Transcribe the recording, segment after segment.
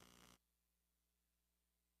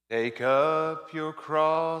Take up your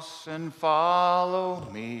cross and follow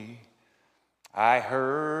me. I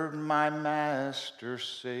heard my master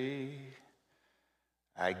say,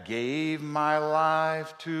 I gave my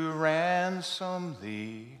life to ransom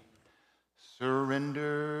thee.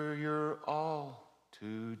 Surrender your all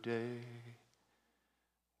today.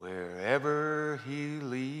 Wherever he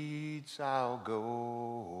leads, I'll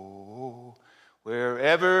go.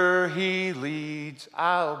 Wherever he leads,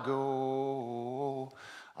 I'll go.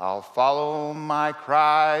 I'll follow my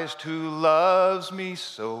Christ who loves me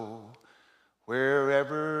so.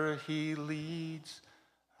 Wherever he leads,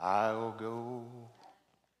 I'll go.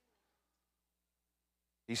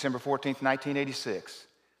 December 14th, 1986,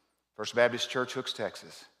 First Baptist Church, Hooks,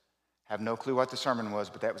 Texas. Have no clue what the sermon was,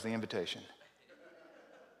 but that was the invitation.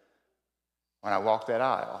 When I walked that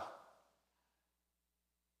aisle,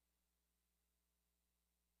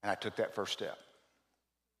 and I took that first step.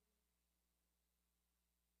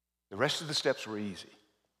 The rest of the steps were easy.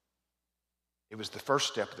 It was the first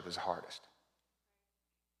step that was the hardest.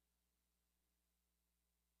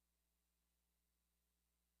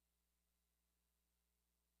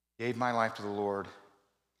 Gave my life to the Lord,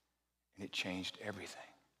 and it changed everything.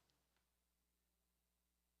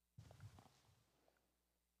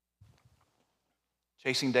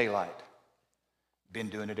 Chasing daylight. Been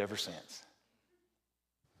doing it ever since.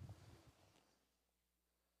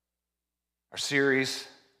 Our series,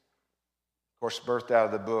 of course, birthed out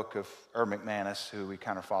of the book of Erb McManus, who we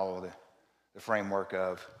kind of follow the framework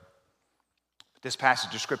of. But this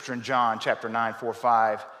passage of Scripture in John chapter 9, 4,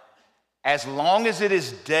 5, as long as it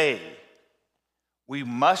is day, we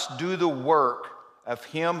must do the work of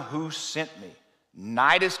him who sent me.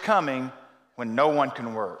 Night is coming when no one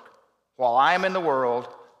can work. While I am in the world,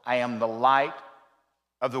 I am the light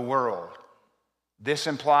of the world. This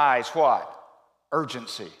implies what?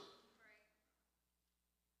 Urgency.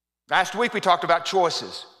 Last week we talked about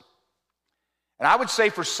choices. And I would say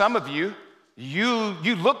for some of you, you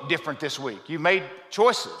look different this week. You made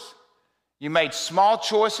choices. You made small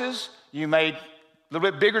choices. You made a little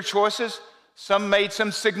bit bigger choices. Some made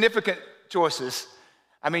some significant choices.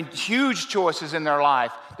 I mean, huge choices in their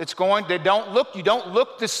life you don't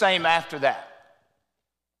look the same after that.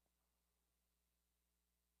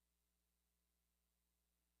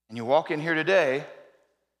 And you walk in here today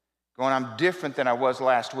going, I'm different than I was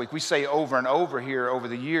last week. We say over and over here over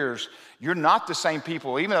the years, you're not the same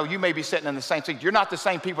people, even though you may be sitting in the same seat, you're not the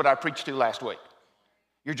same people that I preached to last week.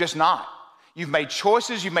 You're just not. You've made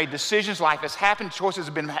choices, you've made decisions, life has happened, choices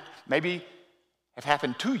have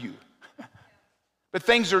happened to you. But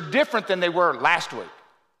things are different than they were last week.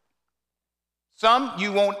 Some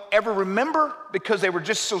you won't ever remember because they were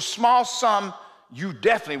just so small. Some you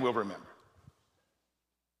definitely will remember.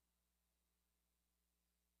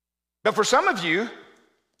 But for some of you,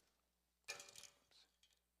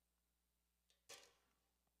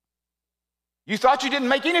 you thought you didn't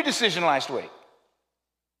make any decision last week.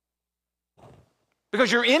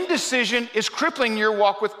 Because your indecision is crippling your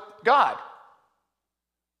walk with God.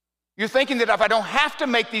 You're thinking that if I don't have to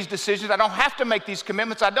make these decisions, I don't have to make these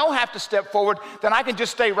commitments, I don't have to step forward, then I can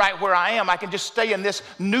just stay right where I am. I can just stay in this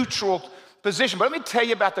neutral position. But let me tell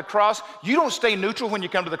you about the cross. You don't stay neutral when you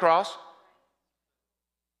come to the cross.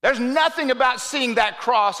 There's nothing about seeing that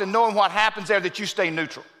cross and knowing what happens there that you stay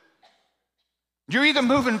neutral. You're either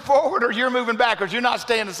moving forward or you're moving backwards. You're not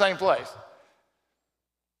staying in the same place.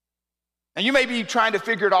 And you may be trying to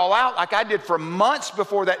figure it all out like I did for months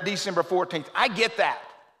before that December 14th. I get that.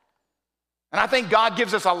 And I think God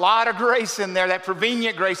gives us a lot of grace in there, that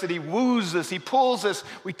prevenient grace that he woos us, he pulls us,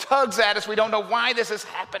 he tugs at us. We don't know why this is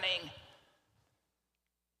happening.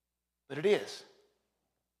 But it is.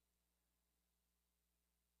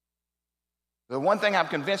 The one thing I'm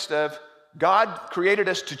convinced of, God created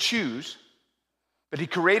us to choose, but he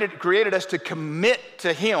created us to commit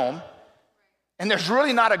to him, and there's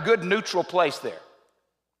really not a good neutral place there.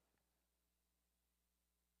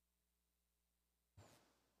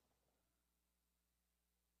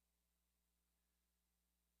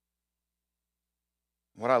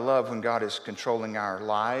 What I love when God is controlling our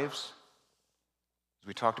lives, as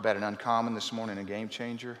we talked about in Uncommon this morning, a game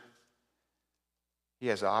changer, he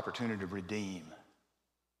has the opportunity to redeem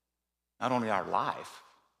not only our life,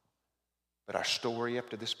 but our story up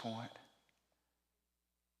to this point,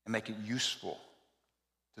 and make it useful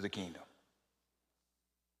to the kingdom.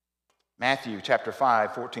 Matthew chapter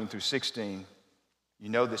 5, 14 through 16. You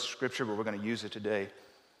know this scripture, but we're going to use it today.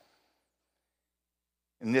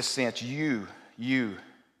 In this sense, you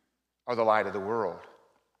are the light of the world.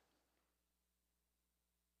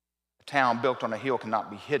 A town built on a hill cannot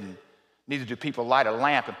be hidden. Neither do people light a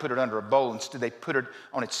lamp and put it under a bowl. Instead, they put it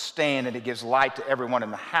on its stand, and it gives light to everyone in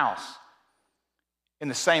the house. In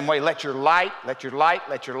the same way, let your light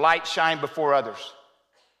shine before others,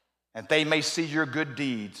 and they may see your good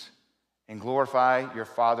deeds and glorify your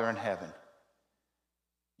Father in heaven.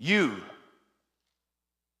 You.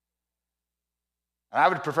 And I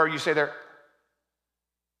would prefer you say there,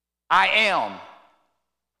 I am.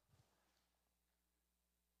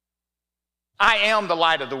 I am the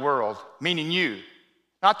light of the world, meaning you.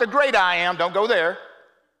 Not the great I am, don't go there.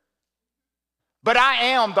 But I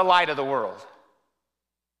am the light of the world.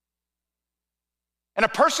 And a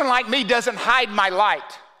person like me doesn't hide my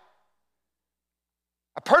light.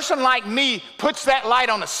 A person like me puts that light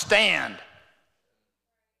on a stand.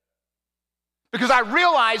 Because I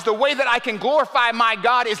realize the way that I can glorify my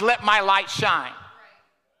God is let my light shine.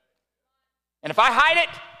 And if I hide it,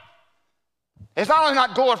 it's not only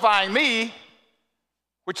not glorifying me,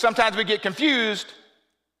 which sometimes we get confused,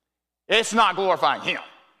 it's not glorifying Him.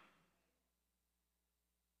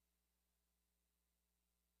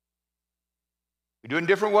 We do it in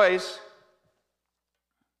different ways.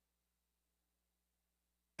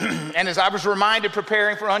 And as I was reminded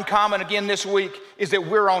preparing for Uncommon again this week, is that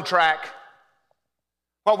we're on track.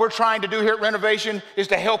 What we're trying to do here at Renovation is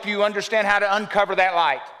to help you understand how to uncover that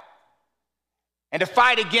light and to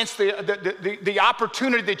fight against the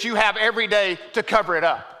opportunity that you have every day to cover it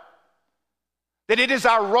up. That it is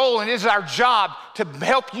our role and it is our job to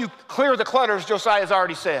help you clear the clutter, as Josiah has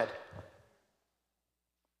already said.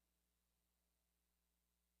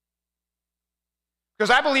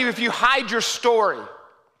 Because I believe if you hide your story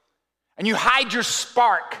and you hide your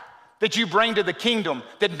spark that you bring to the kingdom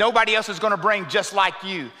that nobody else is going to bring just like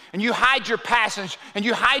you, and you hide your passion and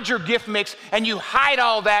you hide your gift mix and you hide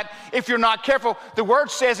all that, if you're not careful, the word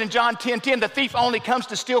says in John 10:10, the thief only comes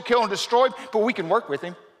to steal, kill, and destroy, but we can work with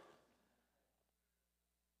him.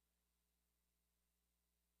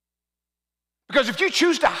 Because if you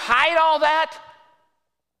choose to hide all that,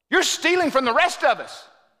 you're stealing from the rest of us.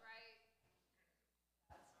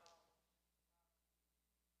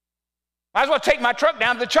 Might as well take my truck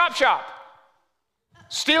down to the chop shop.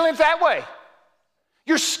 Stealing that way.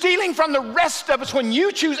 You're stealing from the rest of us when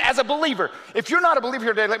you choose as a believer. If you're not a believer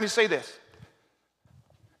here today, let me say this.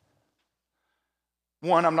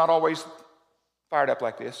 One, I'm not always fired up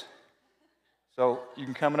like this. So you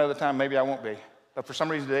can come another time, maybe I won't be. But for some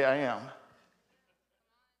reason today I am.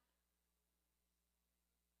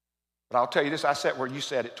 But I'll tell you this, I sat where you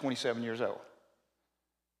sat at 27 years old.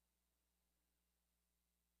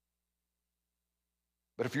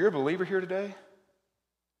 But if you're a believer here today,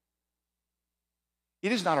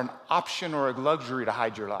 it is not an option or a luxury to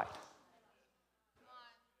hide your light.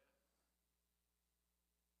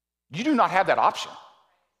 You do not have that option.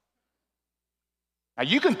 Now,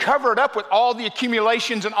 you can cover it up with all the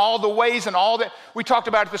accumulations and all the ways and all that. We talked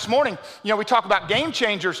about it this morning. You know, we talk about game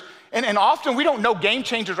changers. And often we don't know game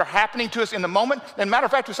changers are happening to us in the moment. And matter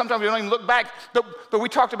of fact, sometimes we don't even look back. But we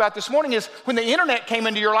talked about this morning is when the internet came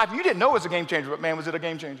into your life, you didn't know it was a game changer, but man, was it a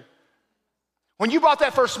game changer. When you bought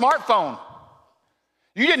that first smartphone,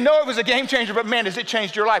 you didn't know it was a game changer, but man, has it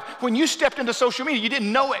changed your life. When you stepped into social media, you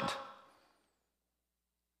didn't know it.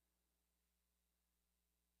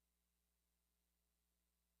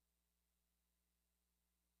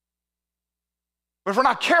 But if we're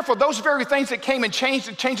not careful, those very things that came and changed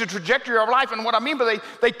the trajectory of our life, and what I mean by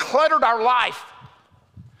they cluttered our life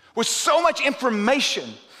with so much information,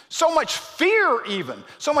 so much fear even,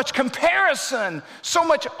 so much comparison, so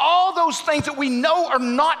much all those things that we know are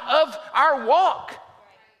not of our walk.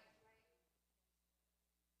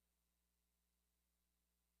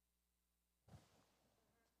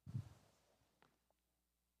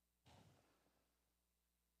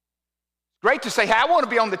 Great to say, hey, I want to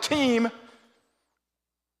be on the team.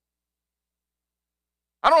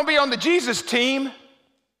 I don't want to be on the Jesus team.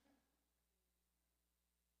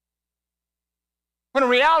 When in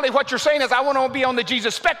reality, what you're saying is, I want to be on the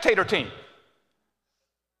Jesus spectator team.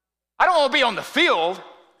 I don't want to be on the field.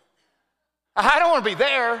 I don't want to be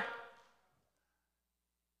there.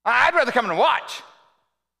 I'd rather come and watch.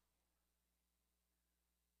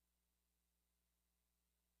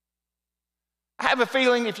 I have a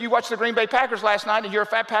feeling if you watched the Green Bay Packers last night and you're a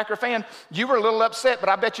fat Packer fan, you were a little upset, but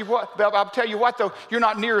I'll tell you what though, you're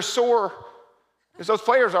not near as sore as those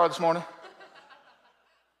players are this morning.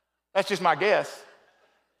 That's just my guess.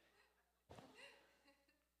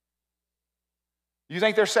 You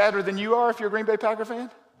think they're sadder than you are if you're a Green Bay Packer fan?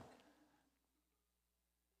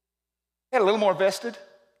 Get a little more vested.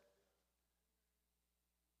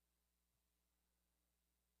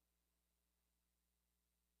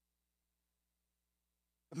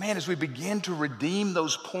 Man, as we begin to redeem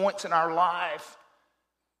those points in our life,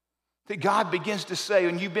 that God begins to say,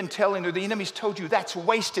 and you've been telling her, the enemy's told you, that's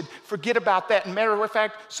wasted, forget about that. And matter of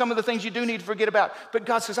fact, some of the things you do need to forget about. But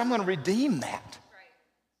God says, I'm going to redeem that.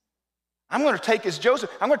 I'm going to take, as Joseph,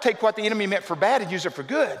 I'm going to take what the enemy meant for bad and use it for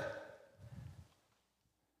good.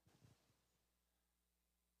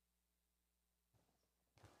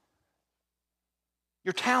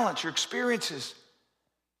 Your talents, your experiences.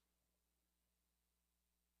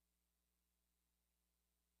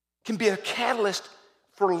 Can be a catalyst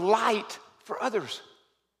for light for others.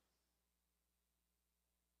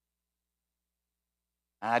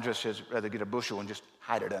 I just rather get a bushel and just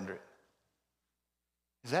hide it under it.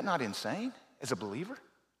 Is that not insane as a believer?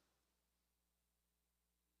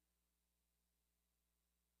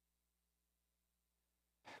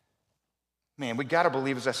 Man, we got to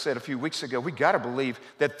believe, as I said a few weeks ago, we got to believe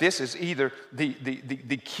that this is either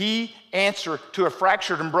the key answer to a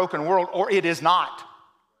fractured and broken world, or it is not.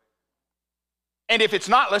 And if it's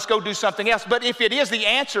not, let's go do something else. But if it is the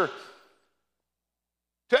answer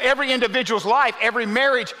to every individual's life, every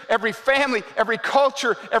marriage, every family, every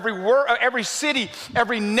culture, every city,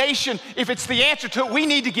 every nation, if it's the answer to it, we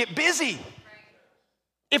need to get busy.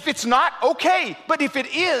 If it's not, okay. But if it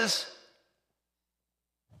is,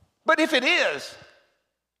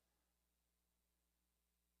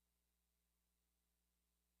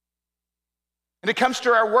 and it comes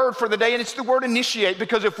to our word for the day, and it's the word initiate,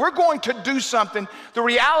 because if we're going to do something, the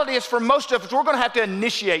reality is for most of us, we're going to have to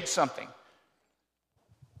initiate something.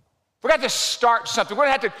 We're going to have to start something. We're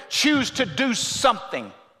going to have to choose to do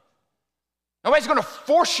something. Nobody's going to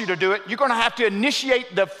force you to do it. You're going to have to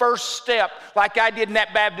initiate the first step, like I did in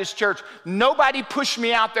that Baptist church. Nobody pushed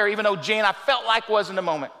me out there, even though Jan, I felt like was in the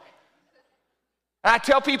moment. And I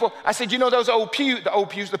tell people, I said, you know those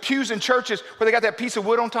the pews in churches where they got that piece of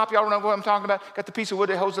wood on top? Y'all know what I'm talking about? Got the piece of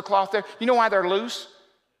wood that holds the cloth there. You know why they're loose?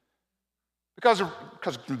 Because of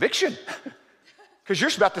conviction. Because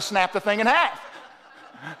you're about to snap the thing in half.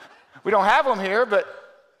 We don't have them here, but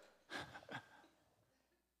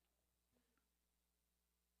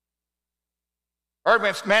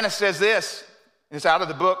Erwin McManus says this, and it's out of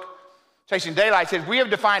the book, Chasing Daylight. Says, we have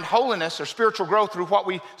defined holiness or spiritual growth through what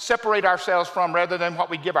we separate ourselves from rather than what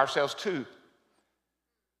we give ourselves to.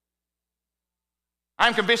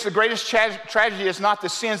 I'm convinced the greatest tragedy is not the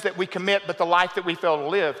sins that we commit, but the life that we fail to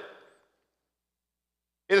live.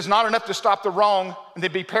 It is not enough to stop the wrong and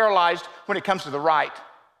then be paralyzed when it comes to the right.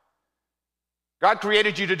 God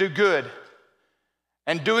created you to do good,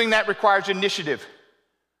 and doing that requires initiative.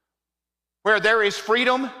 Where there is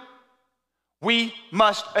freedom, we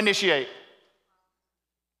must initiate.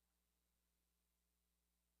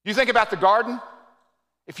 You think about the garden,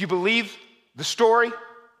 if you believe the story,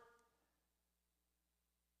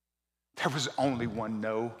 there was only one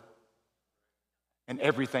no, and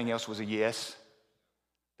everything else was a yes.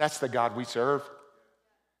 That's the God we serve.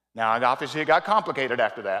 Now, obviously, it got complicated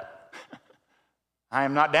after that. I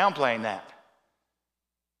am not downplaying that.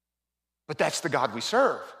 But that's the God we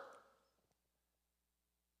serve.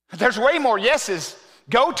 There's way more yeses.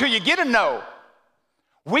 Go till you get a no.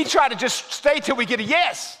 We try to just stay till we get a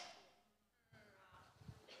yes.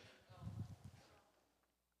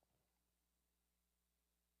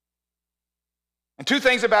 And two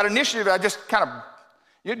things about initiative, I just kind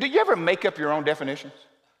of, do you ever make up your own definitions?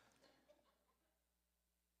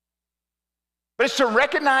 But it's to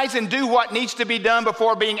recognize and do what needs to be done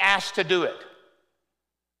before being asked to do it.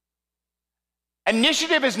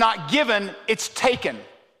 Initiative is not given, it's taken.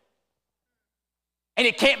 And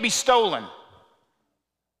it can't be stolen.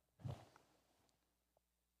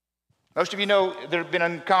 Most of you know, that have been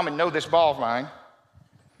uncommon, know this ball of mine.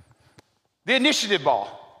 The initiative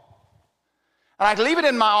ball. And I leave it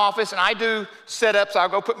in my office, and I do setups. I'll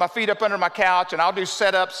go put my feet up under my couch, and I'll do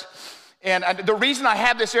setups. And the reason I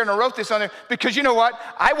have this here, and I wrote this on there, because you know what?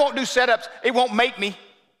 I won't do setups. It won't make me.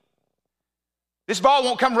 This ball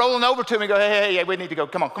won't come rolling over to me and go, hey, we need to go.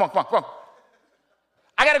 Come on.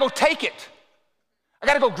 I got to go take it. I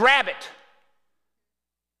got to go grab it.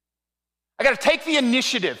 I got to take the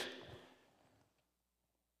initiative.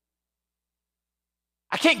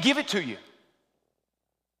 I can't give it to you.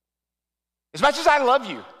 As much as I love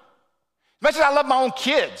you, as much as I love my own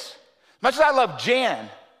kids, as much as I love Jan,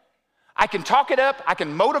 I can talk it up, I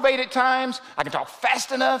can motivate at times, I can talk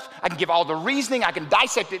fast enough, I can give all the reasoning, I can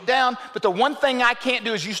dissect it down, but the one thing I can't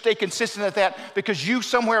do is you stay consistent at that, because you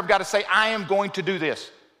somewhere have got to say, I am going to do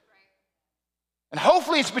this. And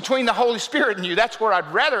hopefully it's between the Holy Spirit and you. That's where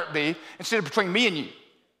I'd rather it be, instead of between me and you.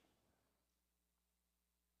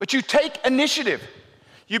 But you take initiative.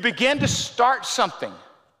 You begin to start something.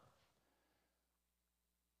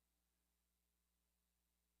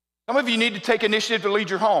 Some of you need to take initiative to lead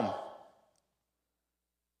your home.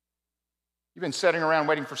 You've been sitting around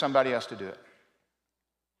waiting for somebody else to do it.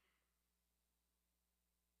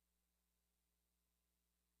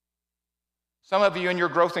 Some of you in your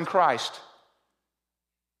growth in Christ.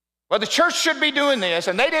 Well, the church should be doing this,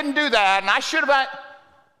 and they didn't do that, and I should have.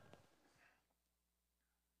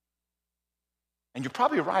 And you're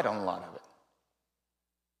probably right on a lot of it.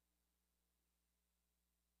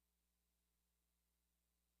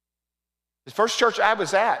 The first church I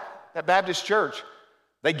was at, that Baptist church,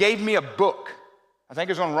 they gave me a book. I think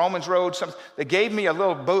it was on Romans Road. They gave me a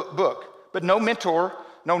little book, but no mentor,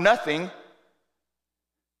 no nothing.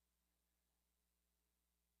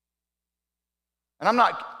 And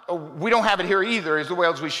we don't have it here either as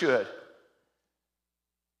well as we should.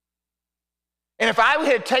 And if I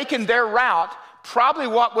had taken their route, probably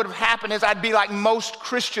what would have happened is I'd be like most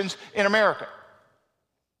Christians in America.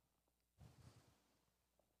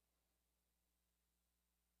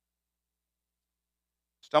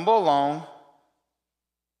 Stumble along,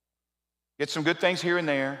 get some good things here and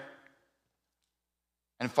there,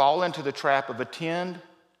 and fall into the trap of attend,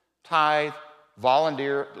 tithe,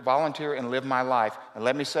 volunteer, and live my life. And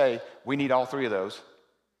let me say, we need all three of those.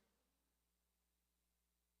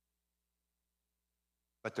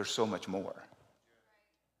 But there's so much more.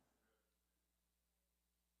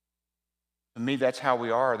 To me, that's how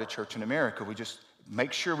we are, the church in America. We just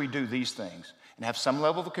make sure we do these things and have some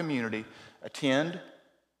level of community, attend,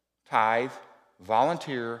 tithe,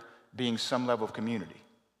 volunteer, being some level of community.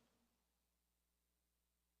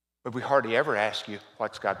 But we hardly ever ask you,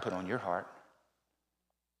 what's God put on your heart?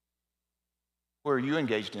 Where are you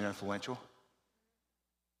engaged in influential?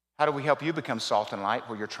 How do we help you become salt and light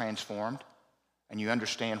where you're transformed and you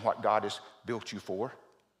understand what God has built you for?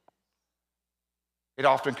 It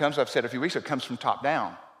often comes, I've said a few weeks ago, it comes from top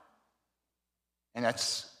down. And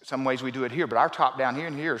that's some ways we do it here, but our top down here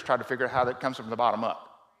and here is trying to figure out how that comes from the bottom up.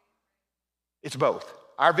 It's both.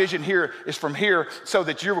 Our vision here is from here so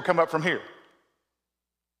that you will come up from here.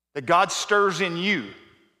 That God stirs in you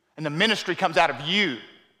and the ministry comes out of you.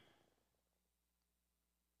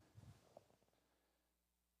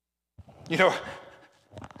 You know,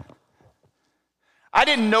 I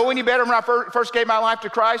didn't know any better when I first gave my life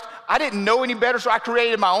to Christ. I didn't know any better, so I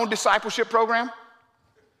created my own discipleship program.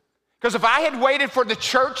 Because if I had waited for the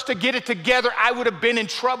church to get it together, I would have been in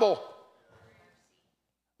trouble.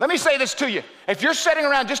 Let me say this to you. If you're sitting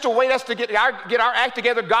around just to wait us to get our act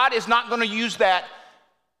together, God is not going to use that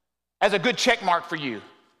as a good check mark for you.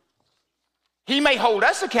 He may hold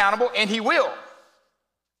us accountable, and he will.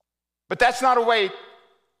 But that's not a way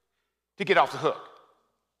to get off the hook.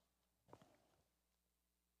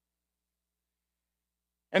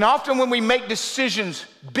 And often when we make decisions,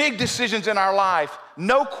 big decisions in our life,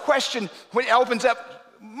 no question, it opens up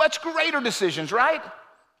much greater decisions, right?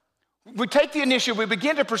 We take the initiative, we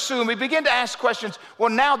begin to pursue, and we begin to ask questions. Well,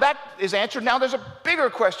 now that is answered. Now there's a bigger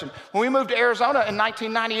question. When we moved to Arizona in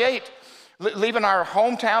 1998, leaving our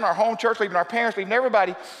hometown, our home church, leaving our parents, leaving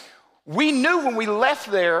everybody, we knew when we left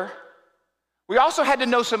there, we also had to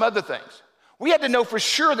know some other things. We had to know for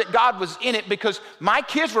sure that God was in it because my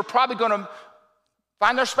kids were probably going to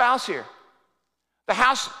find their spouse here. The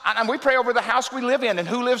house, and we pray over the house we live in and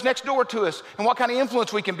who lives next door to us and what kind of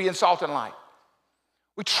influence we can be in salt and light.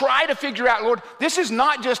 We try to figure out, Lord, this is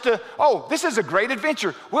not just this is a great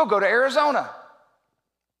adventure. We'll go to Arizona.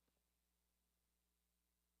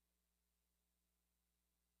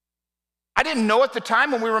 I didn't know at the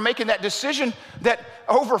time when we were making that decision that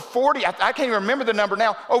over 40, I can't even remember the number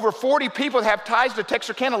now, over 40 people that have ties to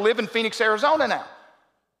Texarkana live in Phoenix, Arizona now.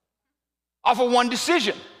 Off of one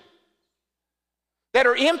decision. That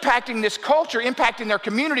are impacting this culture, impacting their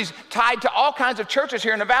communities, tied to all kinds of churches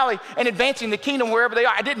here in the valley and advancing the kingdom wherever they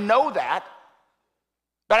are. I didn't know that,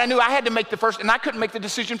 but I knew I had to make the first, and I couldn't make the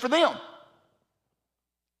decision for them.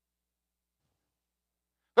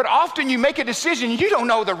 But often you make a decision, you don't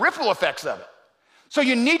know the ripple effects of it. So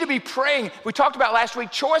you need to be praying. We talked about last week,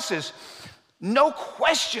 choices. No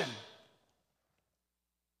question.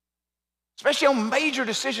 Especially on major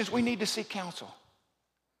decisions, we need to seek counsel.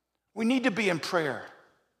 We need to be in prayer.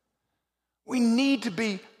 We need to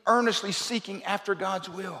be earnestly seeking after God's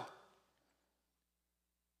will.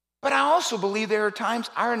 But I also believe there are times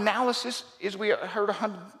our analysis, as we heard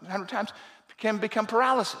 100 times, can become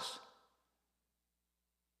paralysis,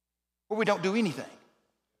 where we don't do anything.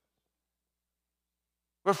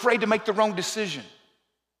 We're afraid to make the wrong decision.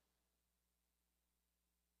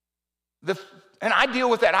 And I deal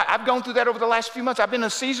with that. I've gone through that over the last few months. I've been in a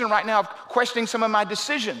season right now of questioning some of my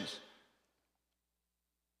decisions.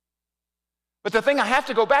 But the thing I have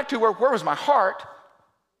to go back to, where was my heart?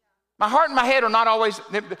 My heart and my head are not always,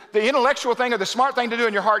 the intellectual thing or the smart thing to do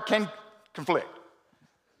in your heart can conflict.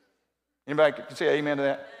 Anybody can say amen to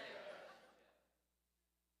that?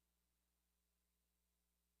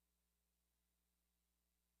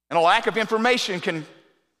 And a lack of information can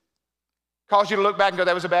cause you to look back and go,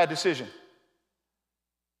 that was a bad decision.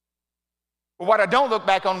 But what I don't look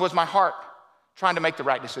back on was my heart trying to make the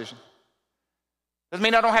right decision. Doesn't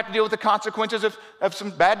mean I don't have to deal with the consequences of some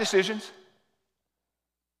bad decisions.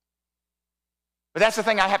 But that's the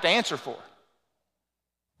thing I have to answer for.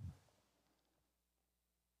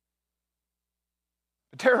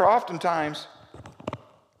 But there are oftentimes,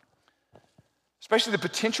 especially the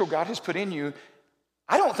potential God has put in you,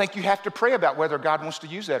 I don't think you have to pray about whether God wants to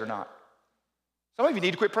use that or not. Some of you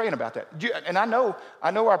need to quit praying about that. And I know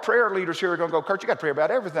our prayer leaders here are going to go, Kurt, you got to pray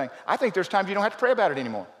about everything. I think there's times you don't have to pray about it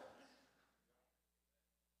anymore.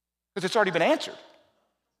 Because it's already been answered.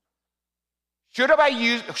 Should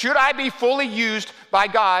I be fully used by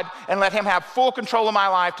God and let him have full control of my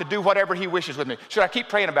life to do whatever he wishes with me? Should I keep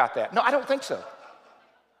praying about that? No, I don't think so.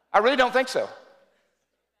 I really don't think so.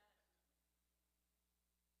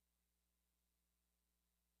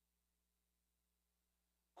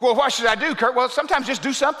 Well, what should I do, Kurt? Well, sometimes just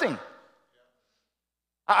do something.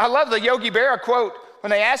 I love the Yogi Berra quote when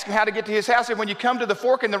they ask him how to get to his house, and when you come to the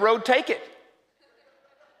fork in the road, take it.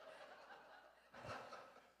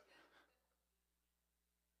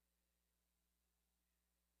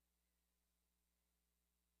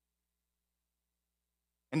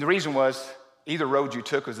 And the reason was, either road you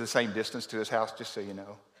took was the same distance to his house, just so you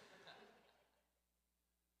know.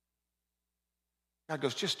 God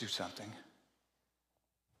goes, just do something.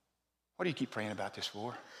 What do you keep praying about this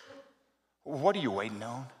for? What are you waiting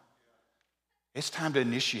on? It's time to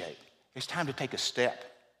initiate. It's time to take a step.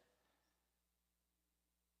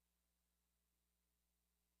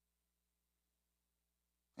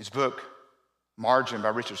 His book, Margin by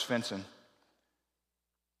Richard Svensson,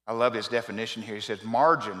 I love his definition here. He says,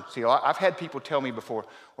 margin. See, I've had people tell me before,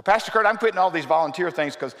 well, Pastor Kurt, I'm quitting all these volunteer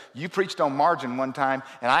things because you preached on margin one time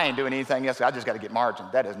and I ain't doing anything else. I just got to get margin.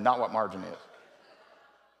 That is not what margin is.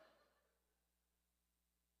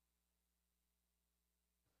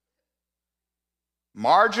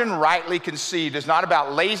 Margin, rightly conceived, is not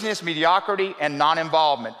about laziness, mediocrity, and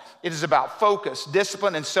non-involvement. It is about focus,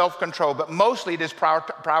 discipline, and self-control, but mostly it is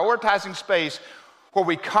prioritizing space where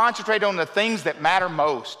we concentrate on the things that matter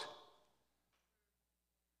most.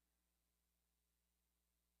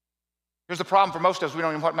 Here's the problem for most of us, we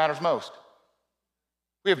don't even know what matters most.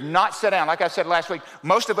 We have not sat down. Like I said last week,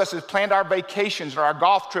 most of us have planned our vacations or our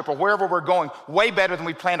golf trip or wherever we're going way better than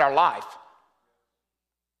we planned our life.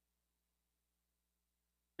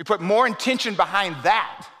 We put more intention behind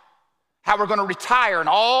that, how we're going to retire and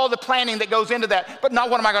all the planning that goes into that, but not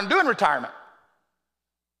what am I going to do in retirement.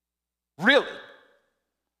 Really.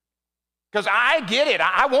 Because I get it.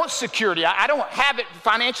 I want security. I don't have it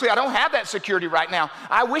financially. I don't have that security right now.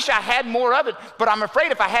 I wish I had more of it, but I'm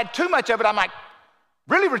afraid if I had too much of it, I might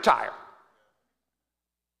really retire.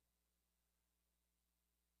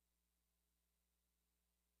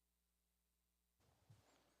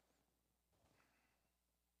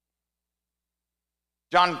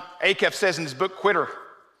 John Acuff says in his book, Quitter,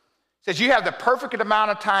 says you have the perfect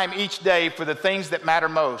amount of time each day for the things that matter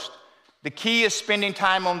most. The key is spending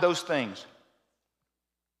time on those things.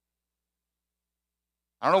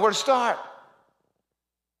 I don't know where to start.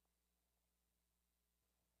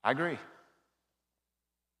 I agree.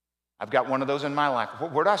 I've got one of those in my life.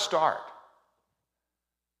 Where do I start?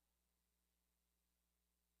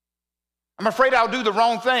 I'm afraid I'll do the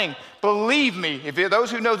wrong thing. Believe me, if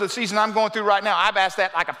those who know the season I'm going through right now, I've asked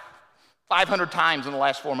that like 500 times in the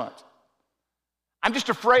last 4 months. I'm just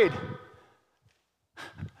afraid.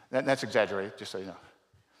 That's exaggerated, just so you know.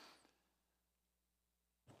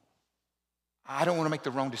 I don't want to make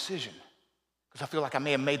the wrong decision because I feel like I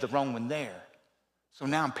may have made the wrong one there. So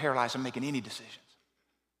now I'm paralyzed from making any decisions.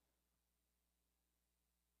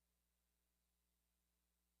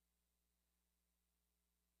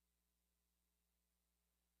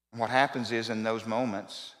 And what happens is in those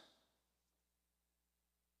moments,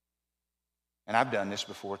 and I've done this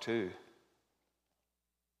before too,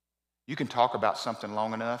 you can talk about something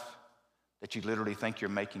long enough that you literally think you're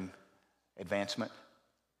making advancement.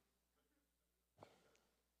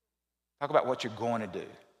 Talk about what you're going to do.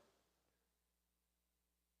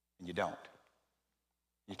 And you don't.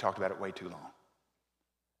 You talked about it way too long.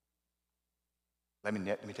 Let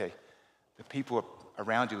me tell you, the people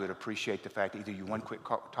around you would appreciate the fact that either you want to quit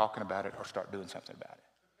talking about it or start doing something about it.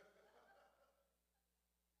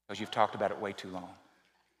 Because you've talked about it way too long.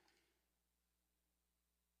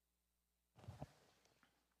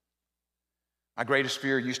 My greatest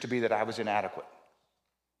fear used to be that I was inadequate.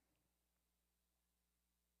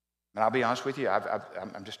 And I'll be honest with you,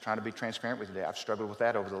 I'm just trying to be transparent with you today. I've struggled with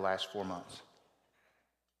that over the last 4 months.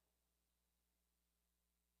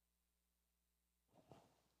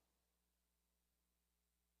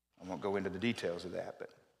 I won't go into the details of that, but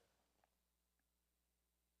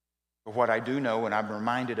what I do know, and I'm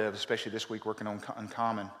reminded of, especially this week working on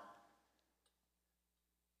Uncommon,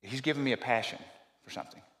 he's given me a passion for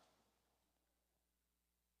something.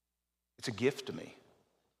 It's a gift to me.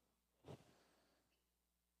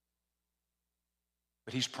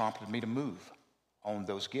 But he's prompted me to move on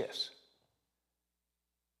those gifts.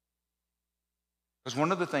 Because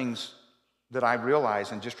one of the things that I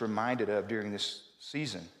realized and just reminded of during this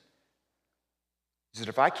season is that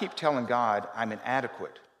if I keep telling God I'm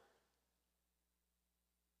inadequate,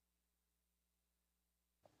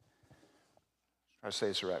 try to say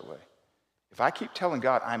this the right way. If I keep telling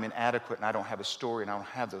God I'm inadequate and I don't have a story and I don't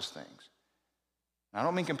have those things, and I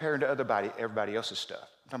don't mean comparing to everybody else's stuff.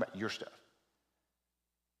 I'm talking about your stuff.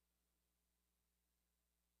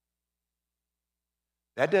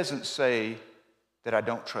 That doesn't say that I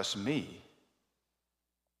don't trust me.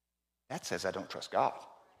 That says I don't trust God.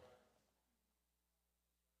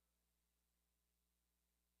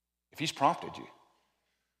 If he's prompted you,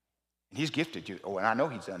 and he's gifted you, and I know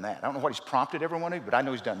he's done that. I don't know what he's prompted every one of you, but I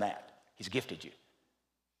know he's done that. He's gifted you.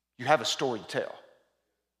 You have a story to tell.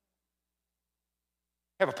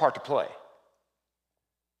 You have a part to play.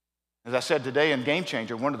 As I said today in Game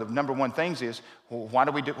Changer, one of the number one things is, well, why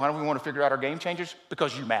do we want to figure out our game changers?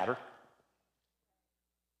 Because you matter.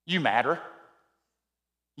 You matter.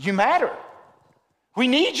 You matter. We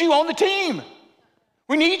need you on the team.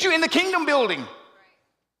 We need you in the kingdom building.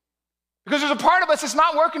 Because there's a part of us that's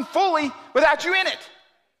not working fully without you in it.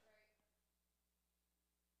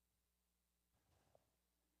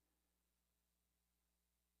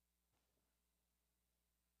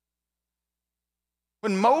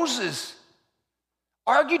 When Moses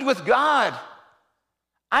argued with God,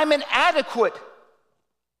 I'm inadequate.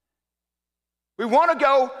 We want to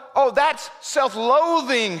go, oh, that's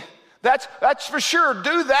self-loathing. That's for sure.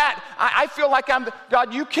 Do that. I feel like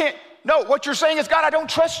God, you can't. No, what you're saying is, God, I don't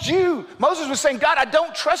trust you. Moses was saying, God, I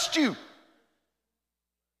don't trust you.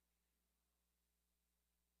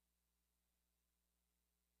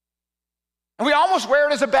 And we almost wear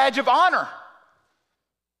it as a badge of honor.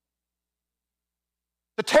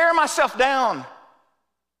 To tear myself down.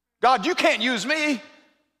 God, you can't use me.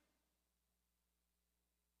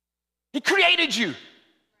 He created you.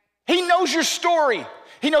 He knows your story.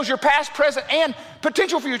 He knows your past, present, and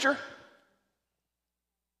potential future.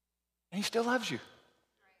 And he still loves you.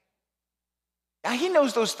 Now, he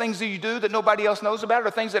knows those things that you do that nobody else knows about,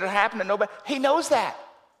 or things that have happened that nobody, he knows that.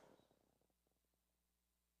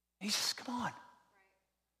 He says, come on.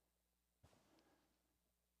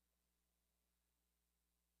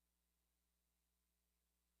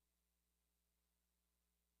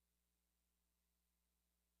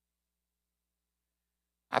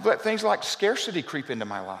 I've let things like scarcity creep into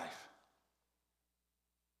my life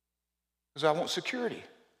because I want security.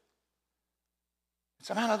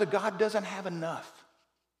 Somehow or another, God doesn't have enough.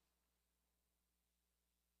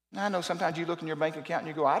 Now, I know sometimes you look in your bank account and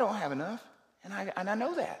you go, I don't have enough. And I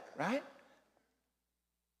know that, right?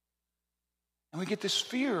 And we get this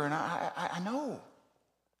fear, and I know.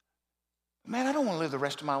 Man, I don't want to live the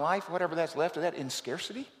rest of my life, whatever that's left of that, in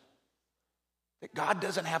scarcity. That God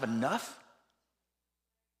doesn't have enough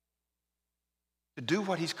to do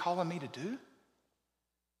what he's calling me to do.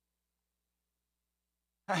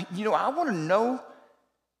 I want to know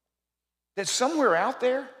that somewhere out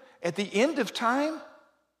there, at the end of time,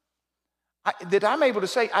 that I'm able to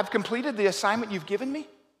say, I've completed the assignment you've given me.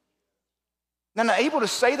 And I'm able to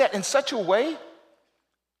say that in such a way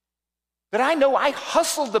that I know I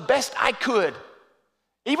hustled the best I could,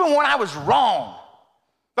 even when I was wrong.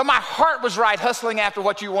 But my heart was right, hustling after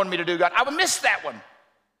what you wanted me to do, God. I would miss that one.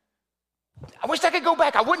 I wish I could go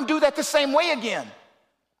back. I wouldn't do that the same way again.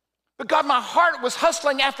 But God, my heart was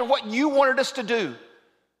hustling after what you wanted us to do.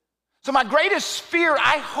 So my greatest fear,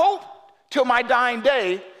 I hope, till my dying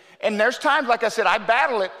day, and there's times, like I said, I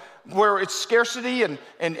battle it, where it's scarcity and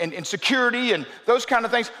insecurity and those kind of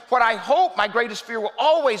things. What I hope my greatest fear will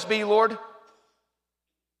always be, Lord,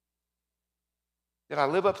 that I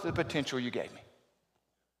live up to the potential you gave me.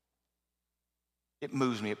 It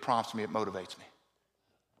moves me, it prompts me, it motivates me.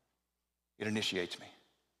 It initiates me.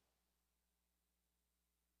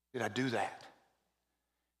 Did I do that?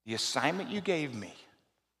 The assignment you gave me,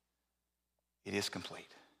 it is complete.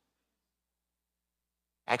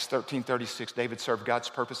 Acts 13:36, David served God's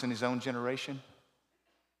purpose in his own generation.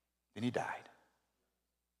 Then he died.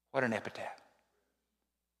 What an epitaph.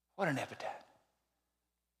 What an epitaph.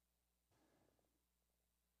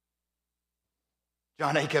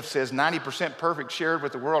 John Acuff says, 90% perfect shared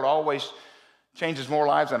with the world always changes more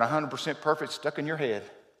lives than 100% perfect stuck in your head.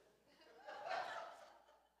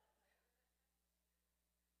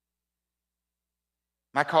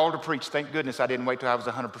 My call to preach, thank goodness I didn't wait till I was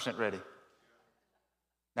 100% ready.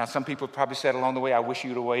 Now, some people probably said along the way, I wish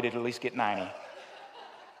you'd have waited to at least get 90.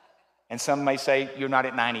 And some may say, you're not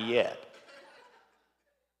at 90 yet.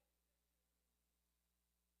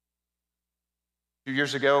 A few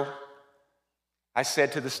years ago, I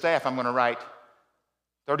said to the staff, I'm going to write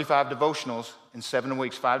 35 devotionals in 7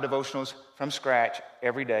 weeks, 5 devotionals from scratch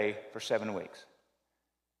every day for 7 weeks.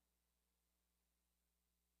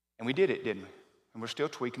 And we did it, didn't we? And we're still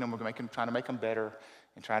tweaking them. We're trying to make them better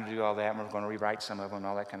and trying to do all that. And we're going to rewrite some of them and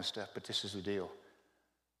all that kind of stuff. But this is the deal.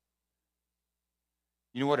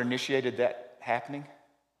 You know what initiated that happening?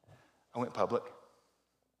 I went public.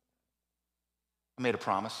 I made a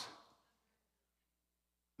promise.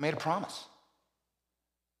 I made a promise.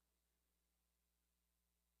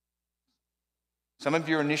 Some of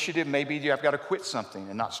your initiative may be I've got to quit something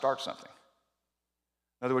and not start something.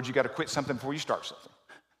 In other words, you've got to quit something before you start something.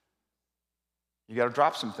 You got to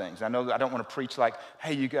drop some things. I know I don't want to preach like,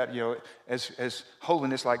 hey, you got, as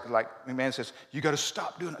holiness, like a man says, you got to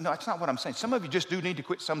stop doing it. No, that's not what I'm saying. Some of you just do need to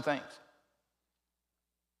quit some things.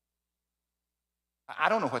 I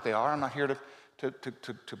don't know what they are. I'm not here to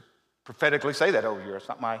prophetically say that over here. It's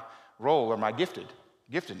not my role or my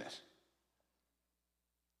giftedness.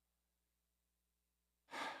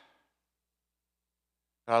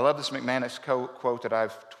 But I love this McManus quote that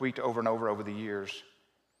I've tweaked over and over the years.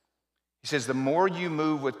 He says, the more you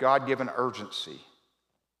move with God-given urgency,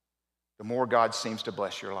 the more God seems to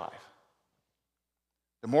bless your life.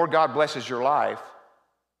 The more God blesses your life,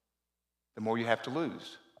 the more you have to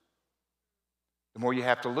lose. The more you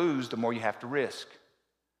have to lose, the more you have to risk.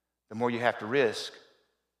 The more you have to risk,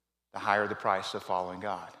 the higher the price of following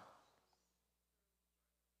God.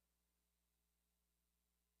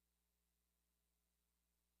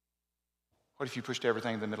 What if you pushed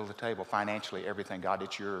everything in the middle of the table? Financially, everything. God,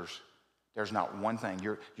 it's yours. There's not one thing.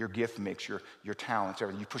 Your gift mix, your talents,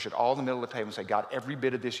 everything. You push it all in the middle of the table and say, God, every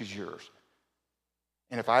bit of this is yours.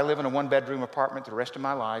 And if I live in a one-bedroom apartment the rest of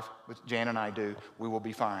my life, with Jan and I do, we will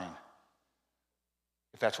be fine.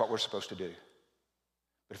 If that's what we're supposed to do.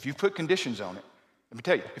 But if you put conditions on it, let me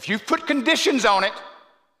tell you, if you put conditions on it,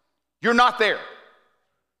 you're not there.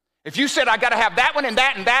 If you said, I got to have that one and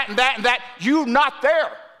that and that and that and that, you're not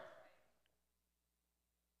there.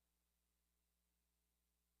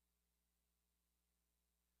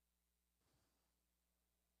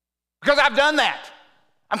 Because I've done that.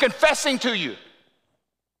 I'm confessing to you.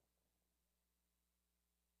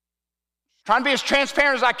 Trying to be as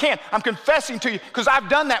transparent as I can. I'm confessing to you because I've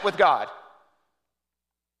done that with God.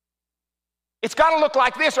 It's got to look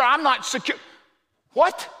like this or I'm not secure.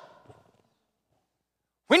 What?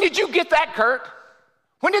 When did you get that, Kurt?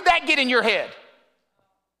 When did that get in your head?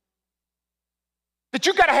 That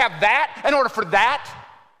you got to have that in order for that?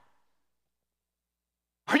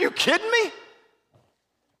 Are you kidding me?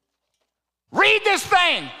 Read this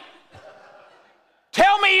thing.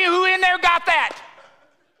 Tell me who in there got that.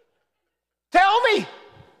 Tell me.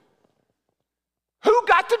 Who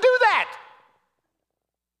got to do that?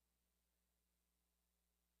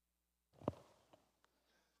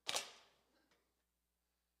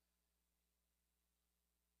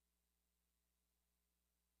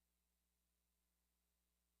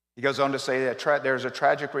 He goes on to say that there's a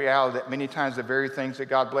tragic reality that many times the very things that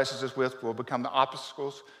God blesses us with will become the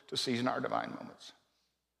obstacles to seizing our divine moments.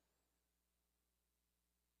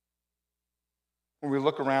 When we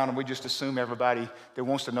look around and we just assume everybody that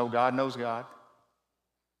wants to know God knows God.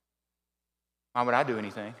 Why would I do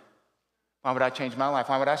anything? Why would I change my life?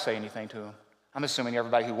 Why would I say anything to him? I'm assuming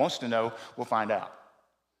everybody who wants to know will find out.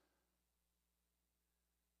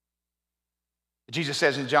 Jesus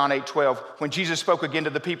says in John 8:12, when Jesus spoke again to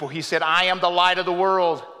the people, he said, I am the light of the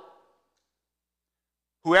world.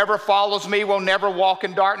 Whoever follows me will never walk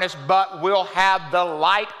in darkness, but will have the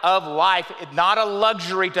light of life. It's not a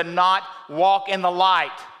luxury to not walk in the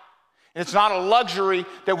light. And it's not a luxury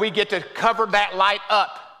that we get to cover that light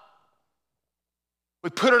up. We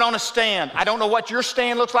put it on a stand. I don't know what your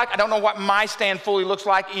stand looks like. I don't know what my stand fully looks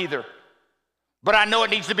like either. But I know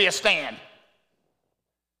it needs to be a stand.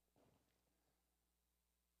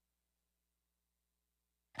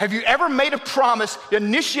 Have you ever made a promise,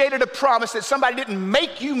 initiated a promise that somebody didn't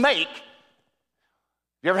make you make?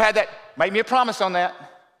 You ever had that? Make me a promise on that.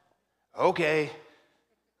 Okay.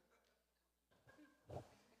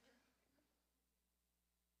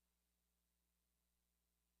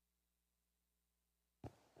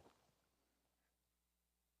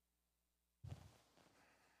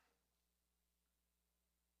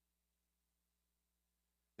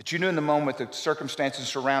 That you knew in the moment the circumstances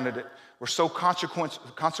surrounded it were so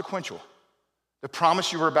consequential. The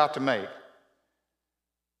promise you were about to make.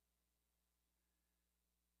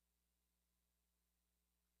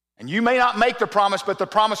 And you may not make the promise, but the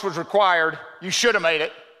promise was required. You should have made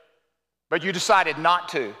it, but you decided not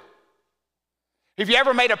to. Have you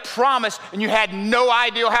ever made a promise and you had no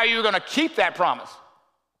idea how you were going to keep that promise?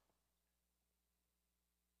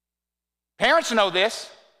 Parents know this.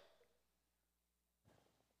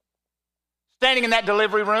 Standing in that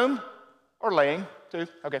delivery room, or laying too,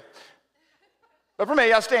 okay. But for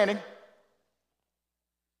me, I was standing.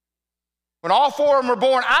 When all four of them were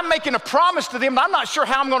born, I'm making a promise to them. I'm not sure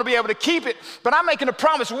how I'm going to be able to keep it, but I'm making a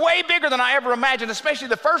promise way bigger than I ever imagined, especially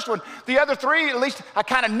the first one. The other three, at least I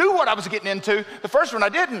kind of knew what I was getting into. The first one I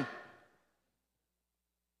didn't.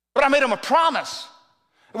 But I made them a promise.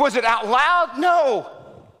 Was it out loud? No.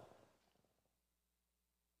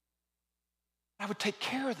 I would take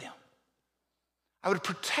care of them. I would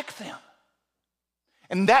protect them.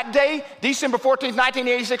 And that day, December 14th,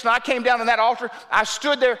 1986, when I came down on that altar, I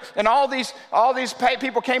stood there, and all these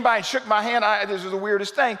people came by and shook my hand. This was the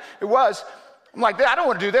weirdest thing. It was. I'm like, I don't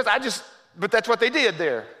want to do this. But that's what they did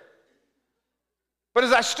there. But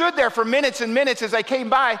as I stood there for minutes and minutes as they came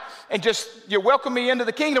by and just welcomed me into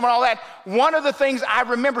the kingdom and all that, one of the things I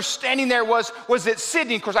remember standing there was that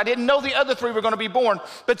Sydney, of course I didn't know the other three were going to be born,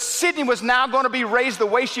 but Sydney was now going to be raised the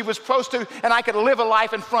way she was supposed to, and I could live a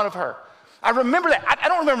life in front of her. I remember that. I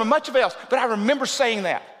don't remember much of else, but I remember saying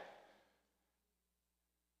that.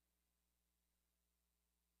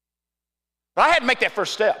 But I had to make that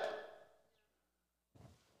first step.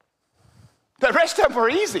 The rest of them were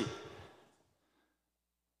easy.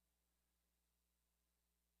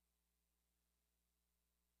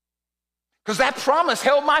 Because that promise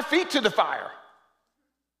held my feet to the fire.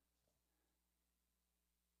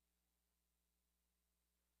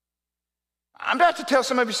 I'm about to tell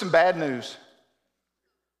some of you some bad news.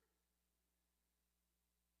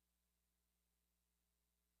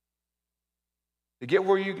 To get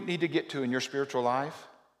where you need to get to in your spiritual life,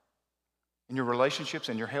 in your relationships,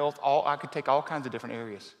 in your health, I could take all kinds of different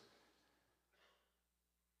areas.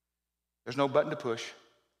 There's no button to push.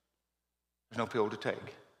 There's no pill to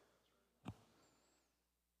take.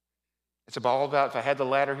 It's all about, if I had the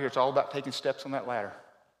ladder here, it's all about taking steps on that ladder.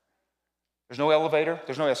 There's no elevator,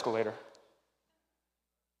 there's no escalator.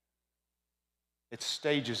 It's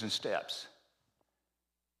stages and steps.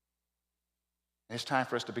 And it's time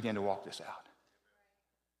for us to begin to walk this out.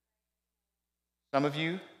 Some of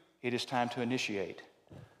you, it is time to initiate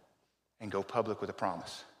and go public with a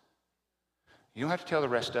promise. You don't have to tell the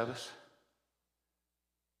rest of us.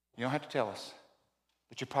 You don't have to tell us,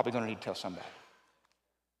 but you're probably going to need to tell somebody.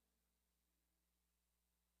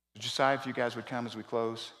 Josiah, if you guys would come as we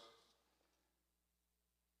close.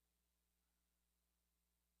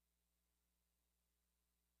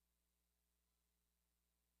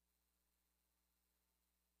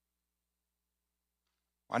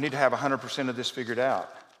 I need to have 100% of this figured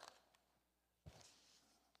out.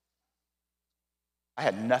 I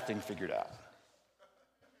had nothing figured out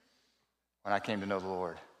when I came to know the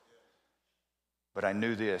Lord. But I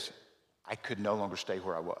knew this, I could no longer stay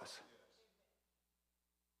where I was.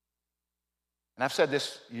 And I've said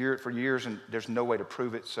this for years, and there's no way to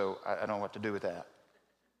prove it, so I don't know what to do with that.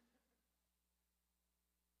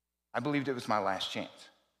 I believed it was my last chance.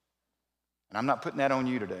 And I'm not putting that on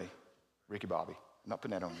you today, Ricky Bobby. I'm not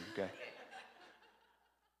putting that on you, okay?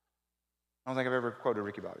 I don't think I've ever quoted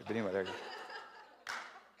Ricky Bobby, but anyway, there you go.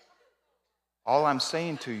 All I'm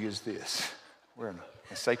saying to you is this. We're in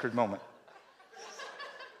a sacred moment.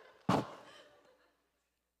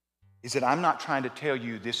 Is that I'm not trying to tell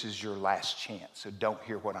you this is your last chance, so don't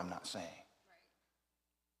hear what I'm not saying.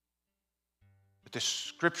 But the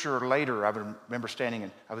scripture later, I remember standing,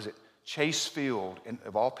 and I was at Chase Field, and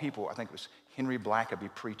of all people, I think it was Henry Blackaby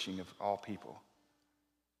preaching, of all people.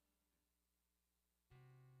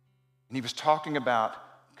 And he was talking about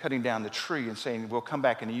cutting down the tree and saying, we'll come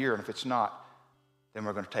back in a year, and if it's not, then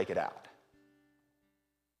we're going to take it out.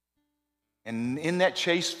 And in that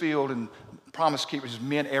Chase Field and Promise Keepers,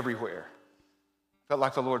 men everywhere. Felt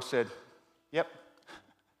like the Lord said, yep,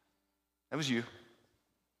 that was you.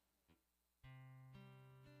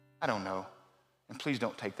 I don't know. And please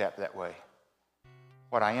don't take that way.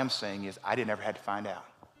 What I am saying is I didn't ever have to find out.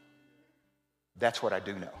 That's what I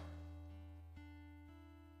do know.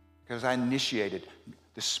 Because I initiated.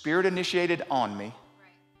 The Spirit initiated on me.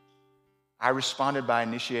 I responded by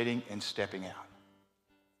initiating and stepping out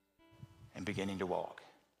and beginning to walk.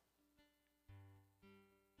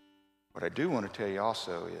 What I do want to tell you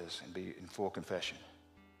also is, and be in full confession,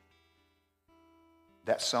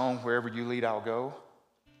 That song, Wherever You Lead, I'll Go.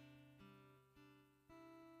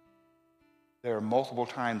 There are multiple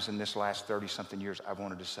times in this last 30-something years I've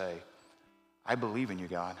wanted to say, I believe in you,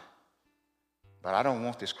 God, but I don't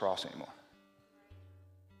want this cross anymore.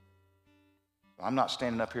 I'm not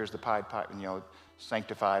standing up here as the Pied Piper,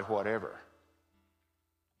 sanctified whatever.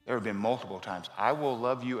 There have been multiple times. I will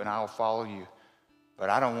love you and I'll follow you, but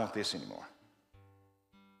I don't want this anymore.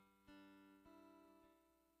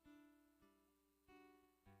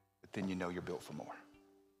 But then you know you're built for more.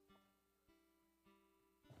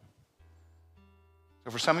 So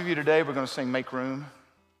for some of you today, we're going to sing Make Room.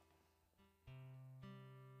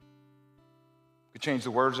 We could change the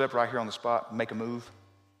words up right here on the spot, make a move.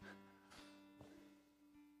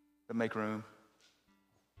 But make room.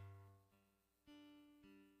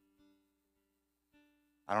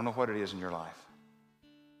 I don't know what it is in your life.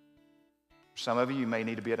 For some of you may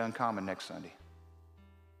need to be at Uncommon next Sunday.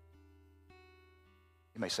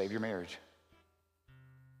 It may save your marriage.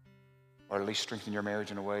 Or at least strengthen your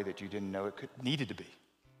marriage in a way that you didn't know it needed to be.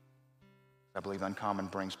 I believe Uncommon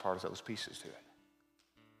brings part of those pieces to it.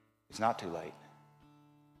 It's not too late.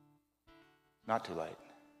 Not too late.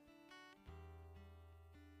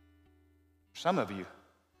 For some of you,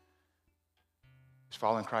 it's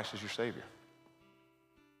following Christ as your Savior.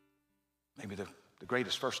 Maybe the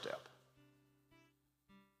greatest first step.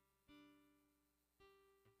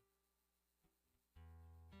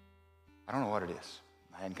 I don't know what it is.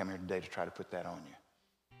 I hadn't come here today to try to put that on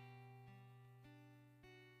you.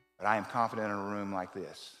 But I am confident in a room like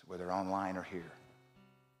this, whether online or here,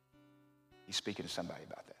 He's speaking to somebody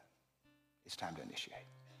about that. It's time to initiate.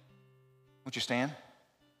 Won't you stand?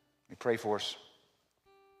 Let me pray for us.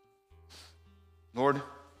 Lord,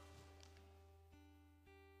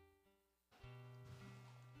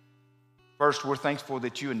 first, we're thankful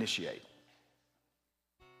that you initiate.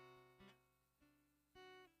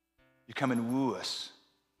 You come and woo us.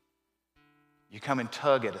 You come and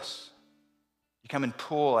tug at us. You come and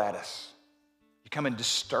pull at us. You come and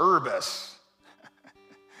disturb us.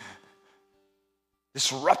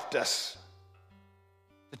 Disrupt us.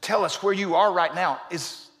 To tell us where you are right now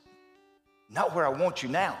is not where I want you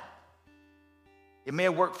now. It may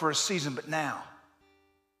have worked for a season, but now.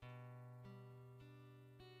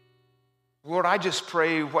 Lord, I just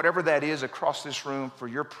pray whatever that is across this room for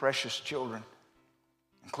your precious children,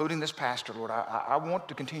 including this pastor, Lord, I want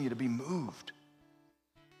to continue to be moved.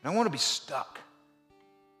 I don't want to be stuck.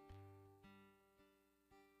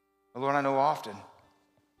 But Lord, I know often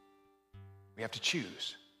we have to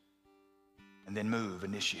choose and then move,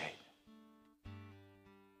 initiate.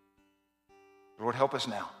 Lord, help us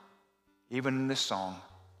now. Even in this song,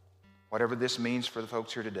 whatever this means for the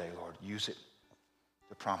folks here today, Lord, use it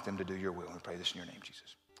to prompt them to do your will. And we pray this in your name,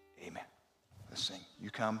 Jesus. Amen. Let's sing. You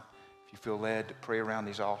come, if you feel led, to pray around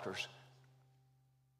these altars.